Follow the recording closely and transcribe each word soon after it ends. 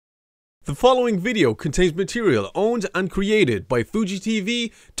The following video contains material owned and created by Fuji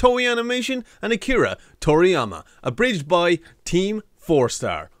TV, Toei Animation, and Akira Toriyama, abridged by Team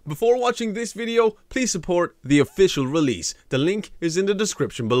 4-Star. Before watching this video, please support the official release. The link is in the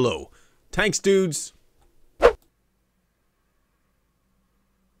description below. Thanks, dudes.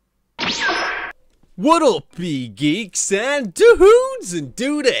 What up, geeks and dudes and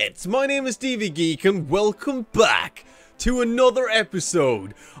dudettes? My name is Stevie Geek and welcome back to another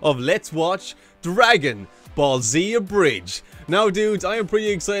episode of Let's Watch Dragon Ball Z Abridged. Now, dudes, I am pretty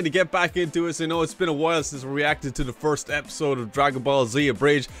excited to get back into it. I know it's been a while since we reacted to the first episode of Dragon Ball Z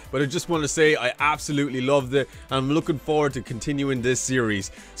Abridged, but I just want to say I absolutely loved it, and I'm looking forward to continuing this series.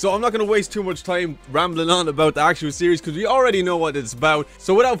 So I'm not going to waste too much time rambling on about the actual series, because we already know what it's about.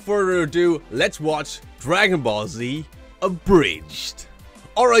 So without further ado, let's watch Dragon Ball Z Abridged.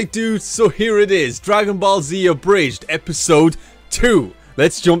 Alright, dudes, so here it is, Dragon Ball Z Abridged, Episode 2.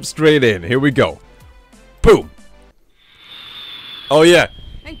 Let's jump straight in. Here we go. Boom. Oh yeah.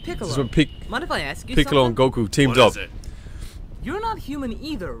 Hey Piccolo, This is when mind if I ask you Piccolo something? and Goku teamed What up. is it? You're not human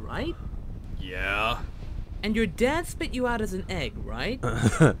either, right? Yeah? And your dad spit you out as an egg, right?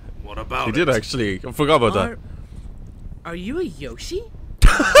 What about He did it? actually. I forgot about that. Are you a Yoshi?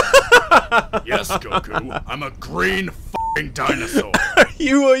 Yes, Goku. I'm a green f***ing dinosaur. Are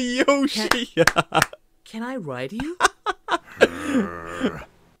you a Yoshi? Can I ride you?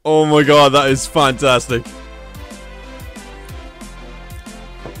 Oh my god, that is fantastic.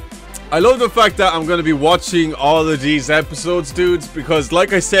 I love the fact that I'm going to be watching all of these episodes, dudes, because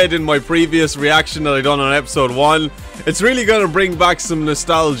like I said in my previous reaction that I done on episode 1, it's really going to bring back some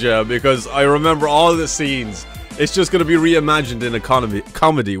nostalgia because I remember all the scenes. It's just going to be reimagined in a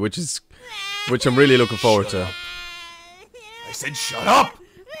comedy, which I'm really looking forward to. I said shut up!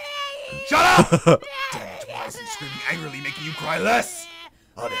 Shut up! Damn it, why isn't screaming angrily making you cry less?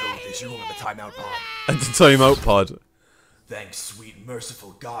 Oh, the hell with this, you're going to the timeout pod. At the timeout pod. Thanks, sweet,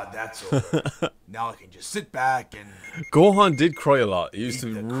 merciful God, that's over. Now I can just sit back and... Gohan did cry a lot. He used to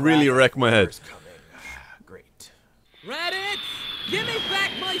really wreck my head. Great. Raditz, give me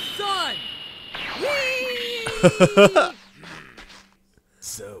back my son!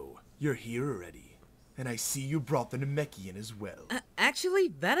 So, you're here already. And I see you brought the Namekian as well. Actually,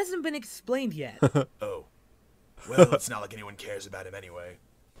 that hasn't been explained yet. Oh. Well, it's not like anyone cares about him anyway.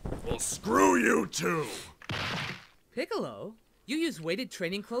 Well, screw you too! Piccolo, you use weighted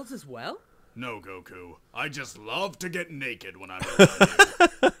training clothes as well? No, Goku. I just love to get naked when I'm around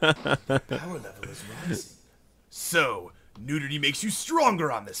you. Power level is rising. So, nudity makes you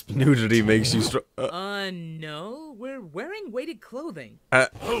stronger on this planet. Nudity makes you strong. No. We're wearing weighted clothing.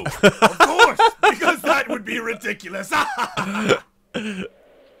 Oh, of course! Because that would be ridiculous!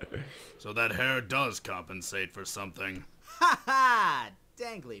 So that hair does compensate for something. Ha ha!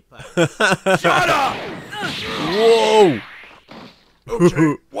 Dangly pup. Shut up! Whoa!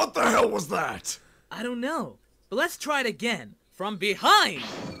 Okay, what the hell was that? I don't know, but let's try it again. From behind!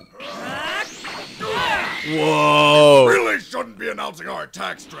 Whoa! Really shouldn't be announcing our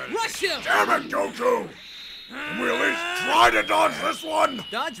attack strategy. Rush him! Damn it, Goku! Can we at least try to dodge this one?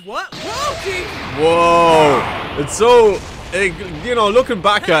 Dodge what? Whoa, geez! Whoa! It's so... you know, looking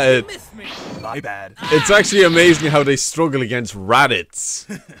back at You it, missed me. My bad. it's actually amazing how they struggle against Raditz.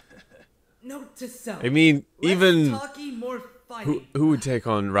 Note to self. I mean, even... Less talky, more fighting. Who would take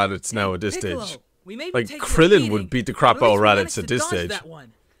on Raditz now at this Piccolo, stage? we may be Like, taking a Krillin beating, would beat the crap but at out of least we Raditz managed at to this dodge stage. that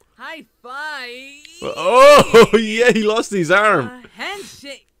one. High five. Oh, yeah, he lost his arm.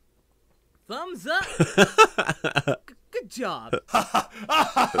 Handshake. Thumbs up. Good job.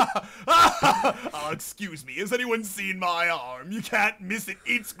 Oh, excuse me, has anyone seen my arm? You can't miss it,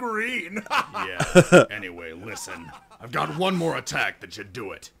 it's green! Yeah, anyway, listen. I've got one more attack that should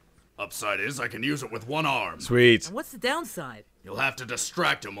do it. Upside is, I can use it with one arm. Sweet. And what's the downside? You'll have to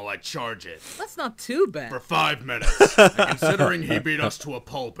distract him while I charge it. That's not too bad. For 5 minutes. And considering he beat us to a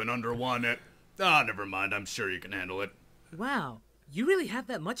pulp in under 1, never mind, I'm sure you can handle it. Wow, you really have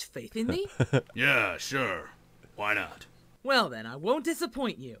that much faith in me? Yeah, sure. Why not? Well then, I won't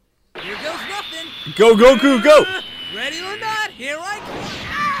disappoint you. Here goes nothing. Go, Goku, go! Ready or not, here I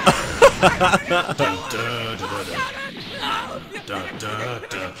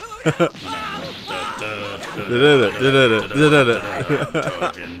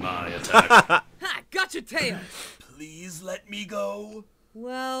Charging my attack. Ha! Got your tail. Please let me go.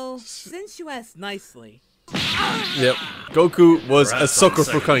 Well, since you asked nicely. Yep. Goku was a sucker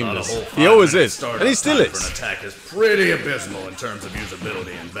for kindness. He always is. And he still is. An attack is pretty abysmal in terms of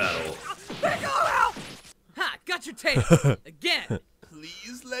usability in battle. Ha! Got your tail. Again.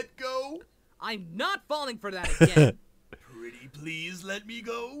 Please let go. I'm not falling for that again. Pretty please let me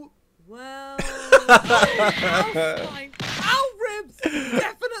go. Well, fine. Ow, ribs!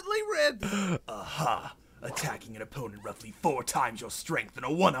 Definitely ribs! Aha! Attacking an opponent roughly 4 times your strength in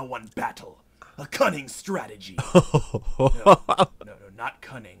a one-on-one battle. A cunning strategy. No, not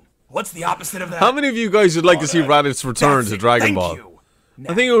cunning. What's the opposite of that? How many of you guys would like to see Raditz return to Dragon Ball?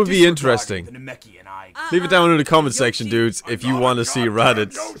 I think it would be interesting. Leave it down in the comment section, dudes, if you want to see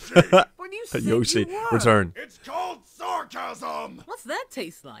Raditz Yoshi return. It's called sarcasm! What's that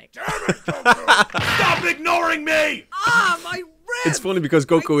taste like? Damn it, Goku! Stop ignoring me! Ah, my ribs! It's funny because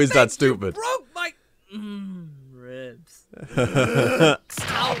Goku is that stupid. You broke my ribs.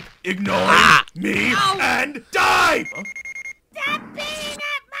 Stop ignoring me and die! Stop beating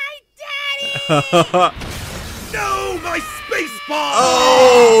up my daddy! No, my space bomb!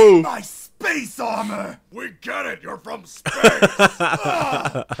 Oh! My space armor! We get it, you're from space!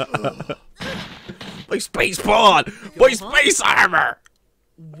 My space pod! My space armor!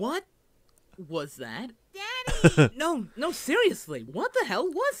 What was that? Daddy! No, seriously. What the hell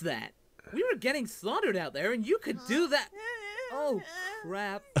was that? We were getting slaughtered out there, and you could do that. Oh,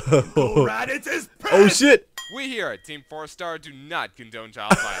 crap. Oh, Raditz is pissed! Oh shit! We here at Team 4-Star do not condone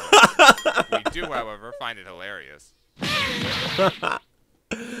child violence. We do, however, find it hilarious.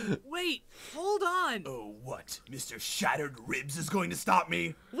 Wait, hold on. Oh, what? Mr. Shattered Ribs is going to stop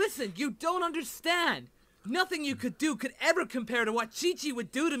me? Listen, you don't understand. Nothing you could do could ever compare to what Chi-Chi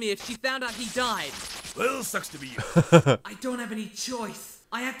would do to me if she found out he died. Well, sucks to be you. I don't have any choice.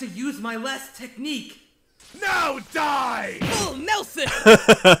 I have to use my last technique. Now die! Full Nelson!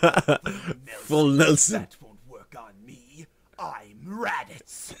 Full Nelson. That won't work on me. I'm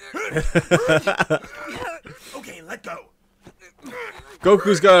Raditz. Okay, let go.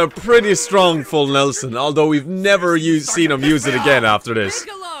 Goku's got a pretty strong full Nelson, although we've never seen him use it again after this.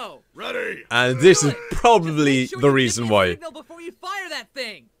 Piccolo! Ready? And this is probably the reason why. Before you fire that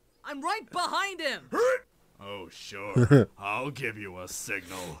thing. I'm right behind him. Oh, sure. I'll give you a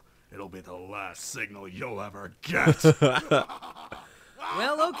signal. It'll be the last signal you'll ever get.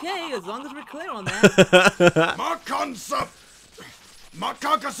 Well, okay, as long as we're clear on that.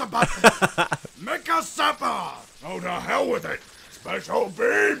 Mikasapa! Oh, to hell with it! Special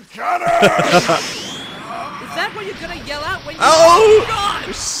beam cannon! Is that what you're gonna yell out when you— Oh!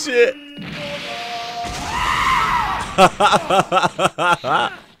 God! Shit!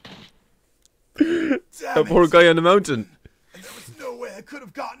 That poor guy on the mountain. There was no way I could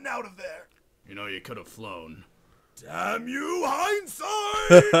have gotten out of there. You know, you could have flown. Damn you, hindsight!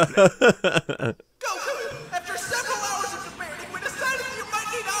 Goku, after several hours of debating, we decided you might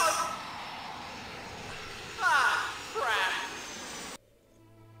need our... Ah, crap.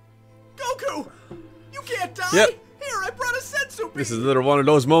 Goku, you can't die. Yep. Here, I brought a sensu bean. This is another one of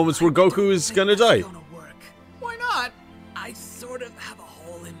those moments where Goku is gonna die. It's gonna work. Why not? I sort of have a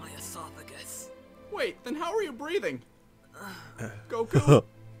hole in my esophagus. Wait, then how are you breathing? Goku?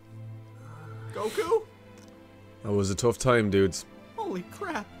 Goku? That was a tough time, dudes. Holy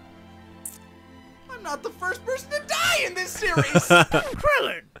crap. I'm not the first person to die in this series!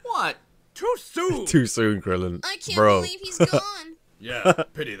 Krillin! What? Too soon! Too soon, Krillin. I can't Bro. believe he's gone. Yeah,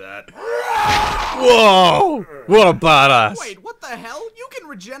 pity that. Whoa! What a badass! Wait, what the hell? You can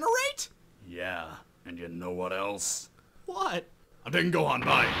regenerate? Yeah, and you know what else? What? I didn't go on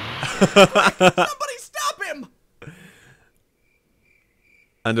mine. Somebody stop him!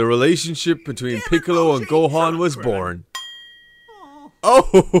 And a relationship between Damn it, Piccolo and Mochi! Gohan was Krillin. born. Oh.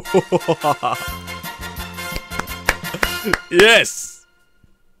 Oh! Yes!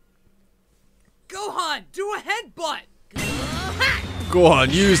 Gohan, do a headbutt!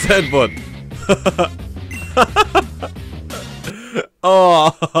 Gohan, use headbutt.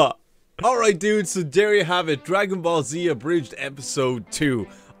 Oh! Alright, dudes, so there you have it. Dragon Ball Z Abridged Episode 2.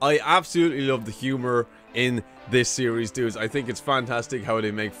 I absolutely love the humor in this series, dudes. I think it's fantastic how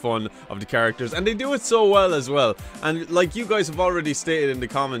they make fun of the characters, and they do it so well as well. And like you guys have already stated in the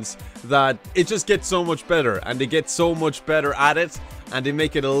comments, that it just gets so much better, and they get so much better at it, and they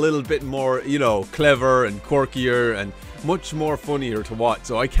make it a little bit more, you know, clever and quirkier and much more funnier to watch.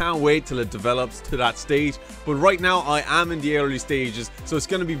 So I can't wait till it develops to that stage, but right now I am in the early stages, so it's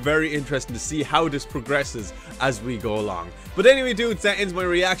going to be very interesting to see how this progresses as we go along. But anyway, dudes, that ends my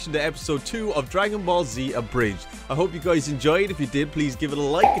reaction to episode 2 of Dragon Ball Z Abridged. I hope you guys enjoyed. If you did, please give it a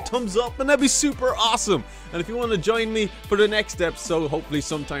like, a thumbs up, and that'd be super awesome. And if you want to join me for the next episode, hopefully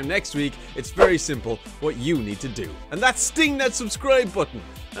sometime next week, it's very simple what you need to do, and that's sting that subscribe button,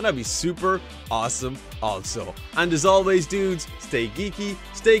 and that'd be super awesome also. And as always, dudes, stay geeky,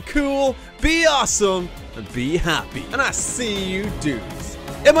 stay cool, be awesome, and be happy. And I see you dudes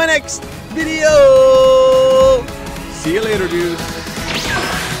in my next video. See you later, dudes.